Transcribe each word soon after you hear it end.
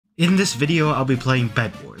In this video, I'll be playing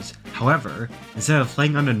Bedwars. However, instead of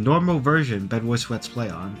playing on the normal version Bedwars Let's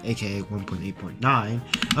Play on, aka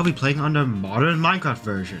 1.8.9, I'll be playing on the modern Minecraft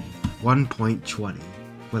version, 1.20.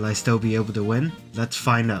 Will I still be able to win? Let's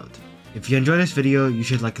find out. If you enjoy this video, you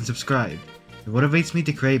should like and subscribe. It motivates me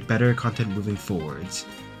to create better content moving forwards.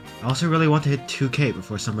 I also really want to hit 2K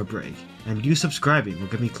before summer break, and you subscribing will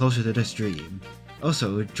get me closer to this dream.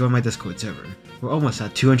 Also, join my Discord server. We're almost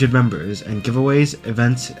at 200 members, and giveaways,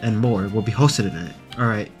 events, and more will be hosted in it.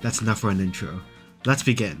 Alright, that's enough for an intro. Let's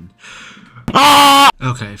begin.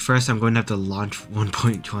 Okay, first I'm going to have to launch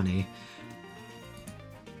 1.20.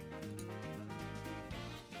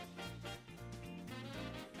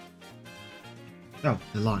 Oh,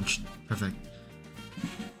 it launched. Perfect.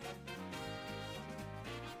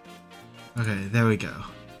 Okay, there we go.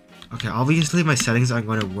 Okay, obviously my settings aren't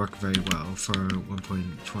going to work very well for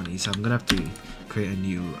 1.20, so I'm going to have to create a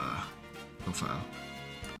new profile.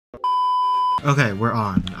 Okay, we're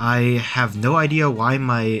on. I have no idea why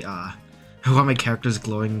my character's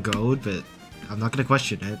glowing gold, but I'm not going to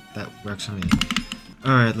question it. That works for me.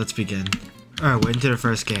 Alright, let's begin. Alright, we're into the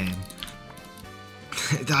first game.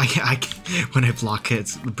 When I block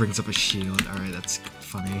it, it brings up a shield. Alright, that's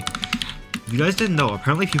funny. If you guys didn't know,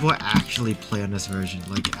 apparently people actually play on this version,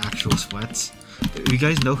 like actual sweats. You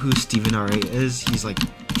guys know who Steven R8 is? He's like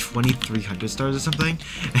 2300 stars or something,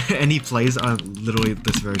 and he plays on literally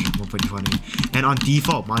this version, 1.20, and on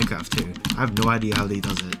default Minecraft too. I have no idea how he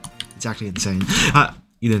does it. It's actually insane.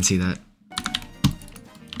 You didn't see that.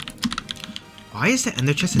 Why is the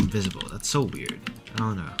ender chest invisible? That's so weird. I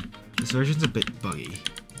don't know. This version's a bit buggy,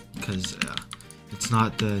 because it's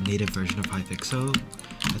not the native version of Hypixel.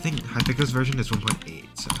 I think Hypixel's version is 1.8,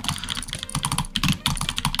 so...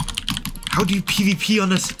 How do you PvP on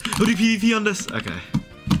this? How do you PvP on this? Okay.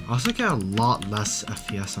 I also get a lot less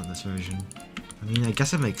FPS on this version. I mean, I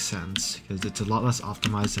guess it makes sense, because it's a lot less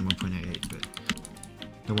optimized than 1.8, but...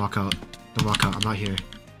 Don't walk out. Don't walk out. I'm not here.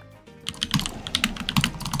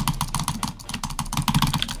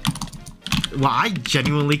 Well, I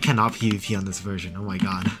genuinely cannot PvP on this version. Oh my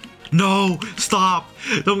god. No! Stop!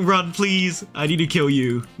 Don't run, please! I need to kill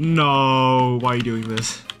you. No! Why are you doing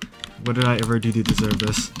this? What did I ever do to deserve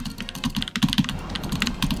this?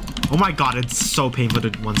 Oh my god, it's so painful to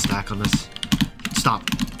one stack on this. Stop.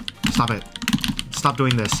 Stop it. Stop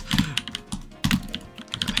doing this.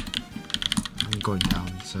 Okay. I'm going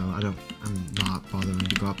down, so I'm not bothering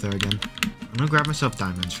to go up there again. I'm gonna grab myself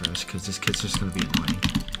diamonds first, because this kid's just gonna be annoying.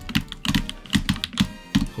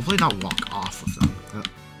 Hopefully not walk off with them.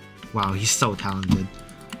 Wow, he's so talented.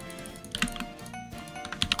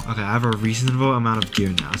 Okay, I have a reasonable amount of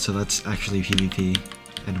gear now, so let's actually PvP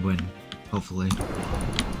and win, hopefully.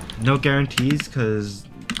 No guarantees, because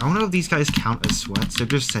I don't know if these guys count as sweats. They're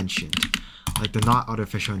just sentient. Like, they're not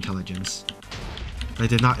artificial intelligence. Like,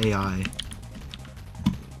 they're not AI.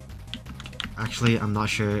 Actually, I'm not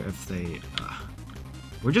sure if they...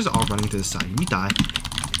 We're just all running to the side. You die.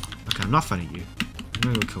 Okay, I'm not fighting you. I'm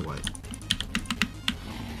gonna go kill white.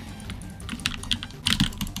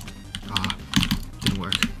 Didn't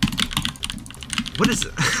work. What is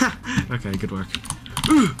it? Okay, good work.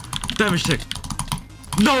 Ooh, damage tick.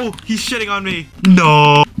 No, he's shitting on me.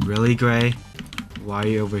 No. Really, Gray? Why are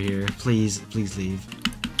you over here? Please, please leave.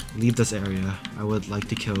 Leave this area. I would like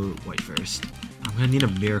to kill white first. I'm gonna need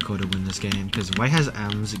a miracle to win this game because white has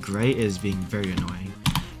M's. Gray is being very annoying,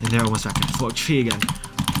 and they're almost back at full tree again.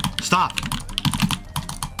 Stop.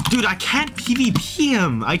 Dude, I can't PvP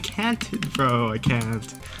him! I can't, bro, I can't.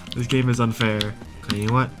 This game is unfair. Okay, you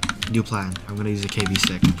know what? New plan. I'm gonna use a KB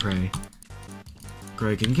stick and pray.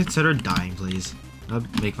 Greg, can you consider dying, please?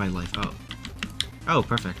 That'd make my life... Oh. Oh,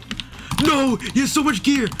 perfect. No! He has so much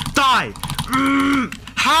gear! Die!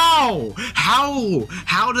 How? How?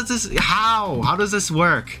 How does this... How? How does this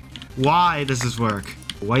work? Why does this work?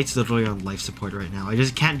 White's literally on life support right now. I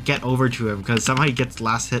just can't get over to him because somehow he gets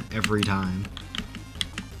last hit every time.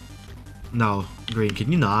 No, green,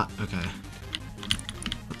 can you not? Okay.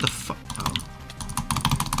 What the fuck? Oh.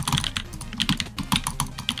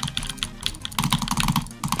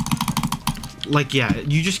 Like, yeah,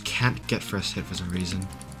 you just can't get first hit for some reason.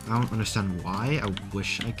 I don't understand why. I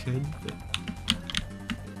wish I could, but...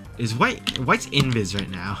 Is White's invis right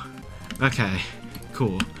now. Okay,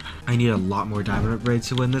 cool. I need a lot more diamond upgrades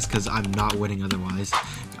to win this, because I'm not winning otherwise.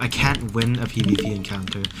 I can't win a PvP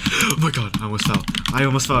encounter. Oh my god, I almost fell. I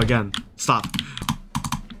almost fell again. Stop.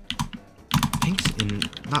 Pink's in...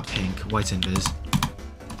 Not pink. White's invis.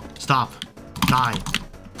 Stop. Die.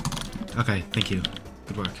 Okay, thank you.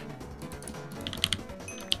 Good work.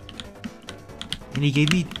 And he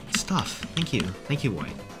gave me stuff. Thank you. Thank you,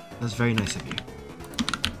 White. That's very nice of you.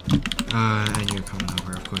 And you're coming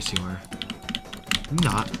over. Of course you are. I'm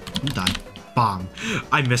not. I'm done. Bomb.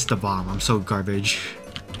 I missed the bomb. I'm so garbage.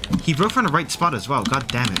 He broke from the right spot as well. God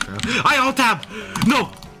damn it, bro. I alt tab!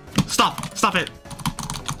 No! Stop! Stop it!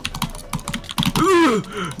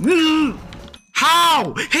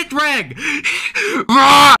 How? Hit reg!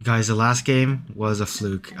 Guys, the last game was a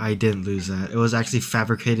fluke. I didn't lose that. It was actually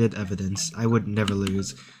fabricated evidence. I would never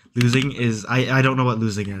lose. Losing is... I don't know what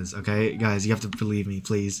losing is, okay? Guys, you have to believe me,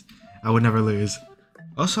 please. I would never lose.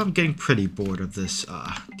 Also, I'm getting pretty bored of this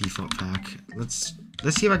default pack. Let's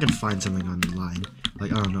see if I can find something online.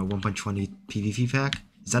 Like, I don't know, 1.20 PvP pack?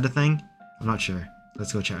 Is that a thing? I'm not sure.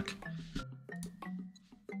 Let's go check.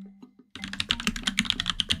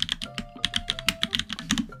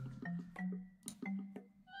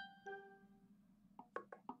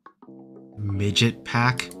 Midget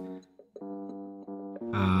pack?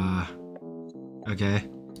 Okay.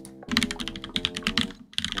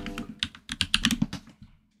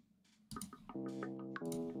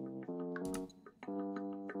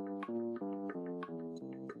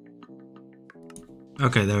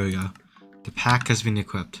 Okay, there we go. The pack has been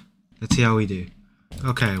equipped. Let's see how we do.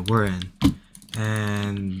 Okay, we're in.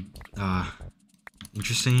 And,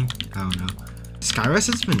 interesting? I don't know. Skyrest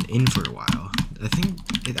has been in for a while. I think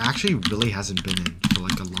it actually really hasn't been in for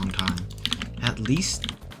like a long time. At least,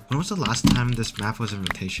 when was the last time this map was in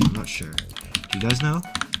rotation? I'm not sure. Do you guys know?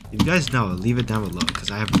 If you guys know, leave it down below, because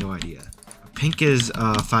I have no idea. Pink is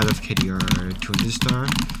 5 FKD or 200 star,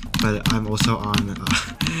 but I'm also on,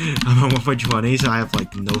 I'm on 1.20, so I have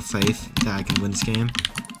like no faith that I can win this game.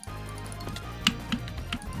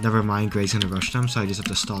 Never mind, Gray's gonna rush them, so I just have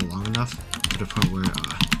to stall long enough to the point where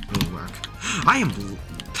it'll work. I am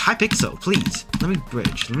Hypixel, please. Let me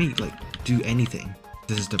bridge. Let me like do anything.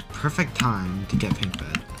 This is the perfect time to get pink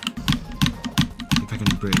bed. If I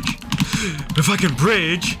can bridge. If I can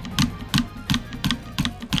bridge!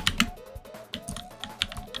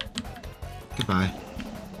 Goodbye.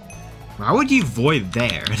 Why would you void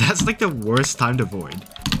there? That's like the worst time to void.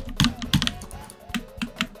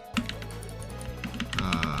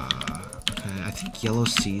 Okay, I think yellow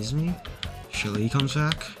sees me. Surely he comes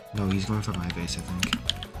back? No, he's going for my base, I think.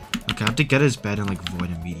 Okay, I have to get his bed and like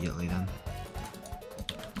void immediately then.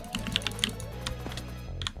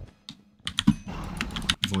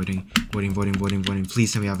 Voiding.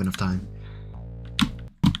 Please tell me I have enough time.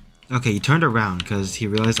 Okay, he turned around because he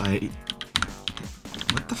realized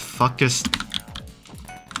what the fuck just...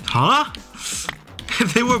 Huh?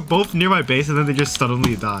 They were both near my base and then they just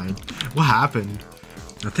suddenly died. What happened?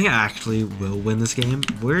 I think I actually will win this game.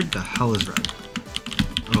 Where the hell is red?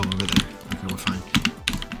 Oh, over there. Okay, we're fine.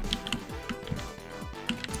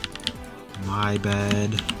 My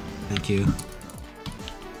bed. Thank you.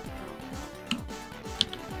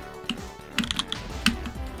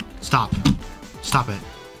 Stop. Stop it.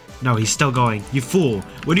 No, he's still going. You fool.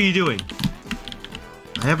 What are you doing?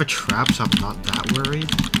 I have a trap, so I'm not that worried.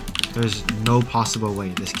 There's no possible way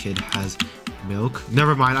this kid has milk.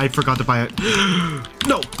 Never mind, I forgot to buy it.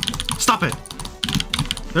 No! Stop it!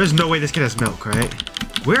 There's no way this kid has milk, right?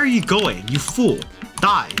 Where are you going? You fool.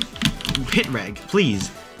 Die. Hit reg, please.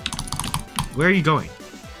 Where are you going?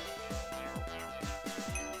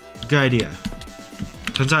 Good idea.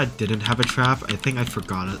 Turns out I didn't have a trap. I think I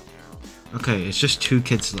forgot it. Okay, it's just 2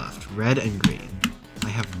 kids left. Red and green. I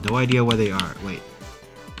have no idea where they are. Wait.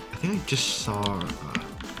 I think I just saw...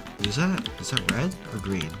 is that red or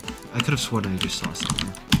green? I could have sworn I just saw something.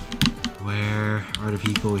 Where are the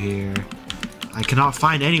people here? I cannot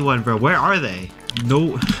find anyone, bro. Where are they?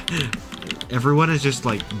 No... Everyone is just,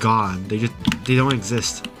 like, gone. They don't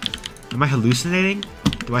exist. Am I hallucinating?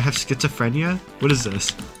 Do I have schizophrenia? What is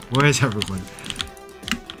this? Where is everyone?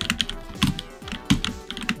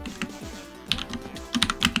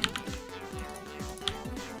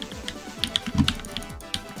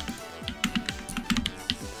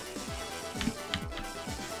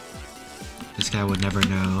 This guy would never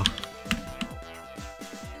know.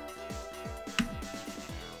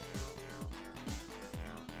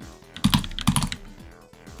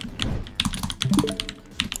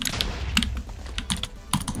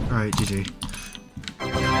 Alright, GG.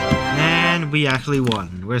 And we actually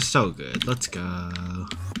won. We're so good. Let's go.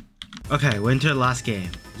 Okay, we're into the last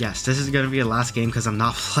game. Yes, this is gonna be the last game because I'm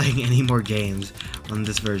not playing any more games on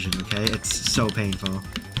this version, okay? It's so painful.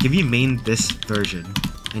 If you main this version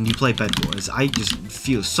and you play Bedwars, I just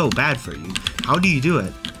feel so bad for you. How do you do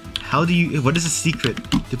it? What is the secret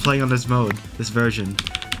to playing on this mode, this version?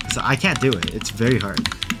 So I can't do it. It's very hard.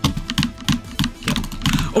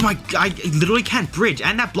 Oh my god, I literally can't bridge,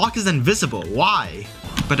 and that block is invisible. Why?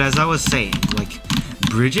 But as I was saying, like,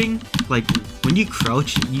 bridging, like, when you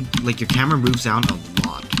crouch, like your camera moves down a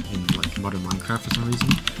lot in like modern Minecraft for some reason.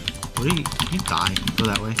 What do you die? Go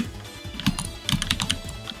that way.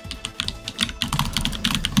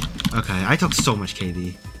 Okay, I took so much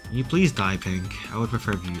KD. Can you please die, Pink? I would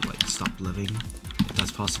prefer if you like stop living, if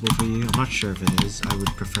that's possible for you. I'm not sure if it is. I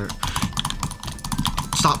would prefer.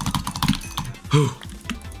 Stop.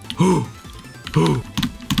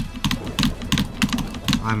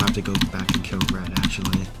 I'm gonna have to go back and kill Red.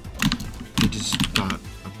 Actually, he just got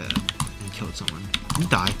a bed and killed someone. You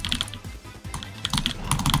die.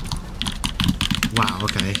 Wow.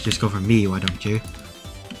 Okay, just go for me. Why don't you?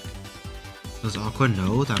 Does Aqua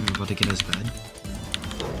know that I'm about to get his bed?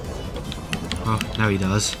 Oh, now he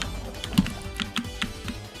does.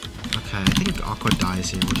 Okay, I think Aqua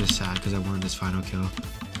dies here, which is sad because I wanted his final kill.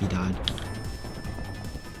 He died.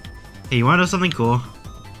 Hey, you wanna know something cool?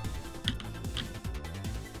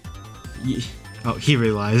 Oh, he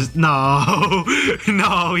realized. No!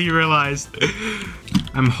 No, he realized.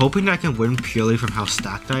 I'm hoping that I can win purely from how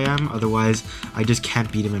stacked I am. Otherwise, I just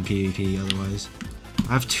can't beat him in PvP otherwise.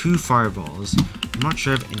 I have 2 fireballs. I'm not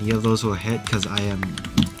sure if any of those will hit because I am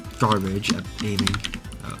garbage at aiming.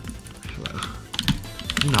 Oh, hello.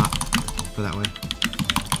 I'm not. Go that way.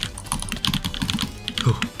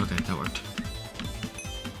 Whew, okay, that worked.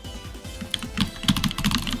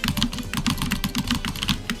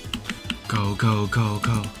 Go, go, go,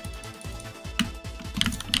 go.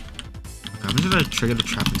 Okay, I'm just gonna trigger the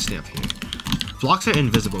trap and stay up here. Blocks are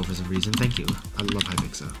invisible for some reason. Thank you. I love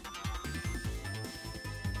Hypixel.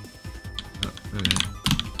 Oh, okay.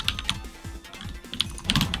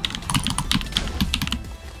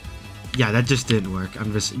 Yeah, that just didn't work.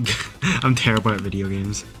 I'm just... I'm terrible at video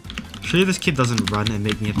games. Surely this kid doesn't run and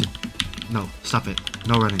make me have to... No, stop it.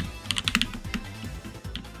 No running.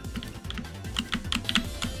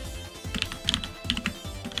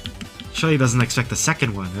 Surely he doesn't expect the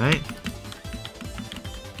second one, right?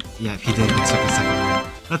 Yeah, he didn't expect the second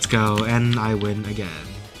one. Let's go, and I win again.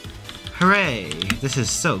 Hooray! This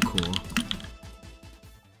is so cool.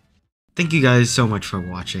 Thank you guys so much for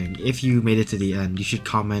watching. If you made it to the end, you should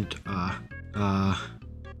comment,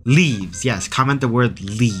 leaves. Yes, comment the word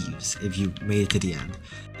leaves if you made it to the end.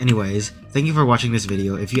 Anyways, thank you for watching this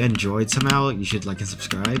video. If you enjoyed somehow, you should like and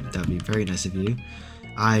subscribe. That would be very nice of you.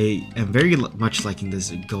 I am very much liking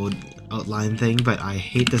this gold outline thing, but I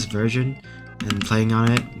hate this version, and playing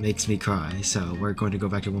on it makes me cry, so we're going to go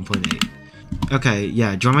back to 1.8. Okay,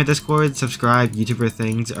 yeah, join my Discord, subscribe, YouTuber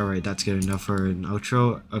things. Alright, that's good enough for an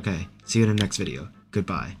outro. Okay, see you in the next video.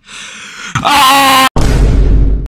 Goodbye.